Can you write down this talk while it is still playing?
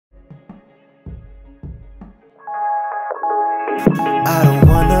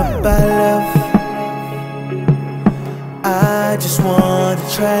just want to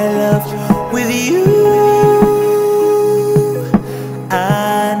try love with you.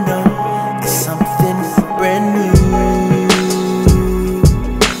 I know it's something brand new.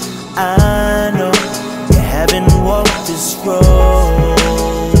 I know you haven't walked this road.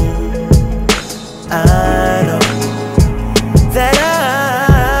 I know that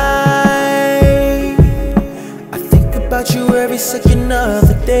I think about you every second of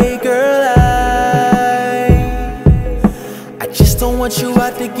the day, girl. I just don't want you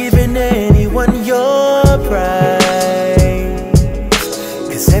out there giving anyone your prize,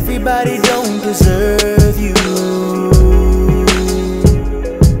 'cause everybody don't deserve you.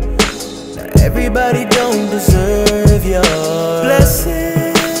 Now everybody don't deserve your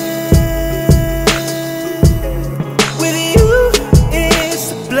blessing. With you it's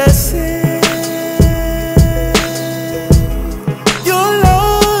a blessing. Your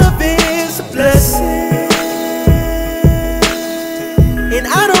love is a blessing, and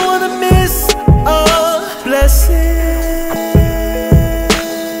I don't wanna miss a blessing.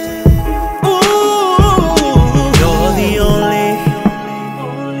 Ooh, you're the only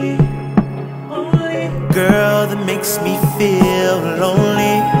girl that makes me feel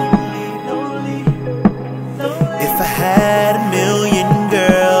lonely. If I had a million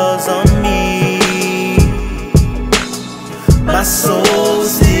girls on me, my soul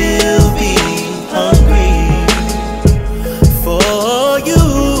would still be hungry for you.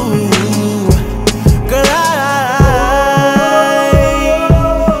 Girl,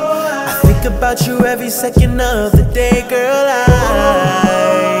 I think about you every second of the day, girl.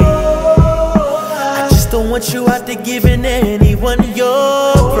 I just don't want you out there giving anyone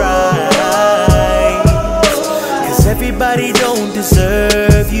your prize, 'cause everybody don't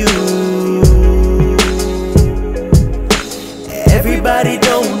deserve you. Everybody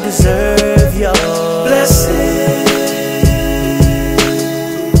don't deserve your blessing.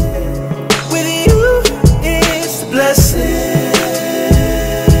 With you it's a blessing.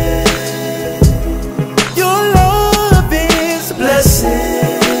 Your love is a blessing,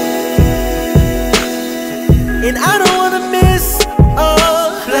 and I don't wanna miss a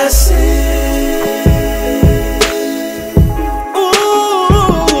blessing.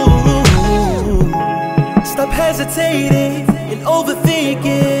 Ooh, stop hesitating and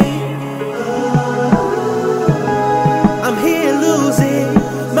overthinking. I'm here losing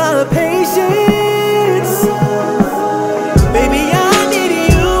my patience. Baby, I need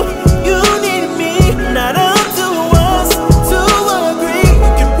you, you need me. Not up to us to agree.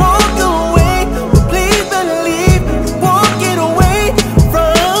 You can walk away, but please believe you won't get away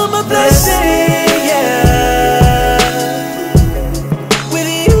from a blessing. Yeah, with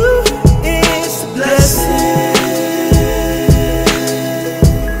you it's a blessing.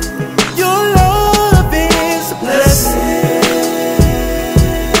 Your love is a blessing,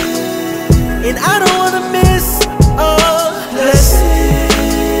 and I don't wanna miss a blessing.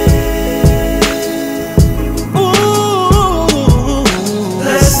 Ooh,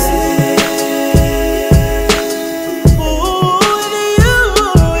 blessing. Ooh, with you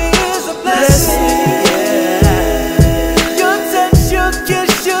is a blessing. Yeah. Your touch, your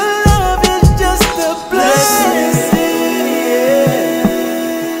kiss, your love is just a blessing. Yeah.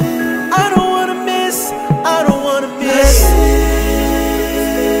 I don't wanna miss, I don't wanna miss,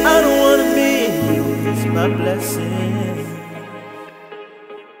 I don't wanna miss my blessing.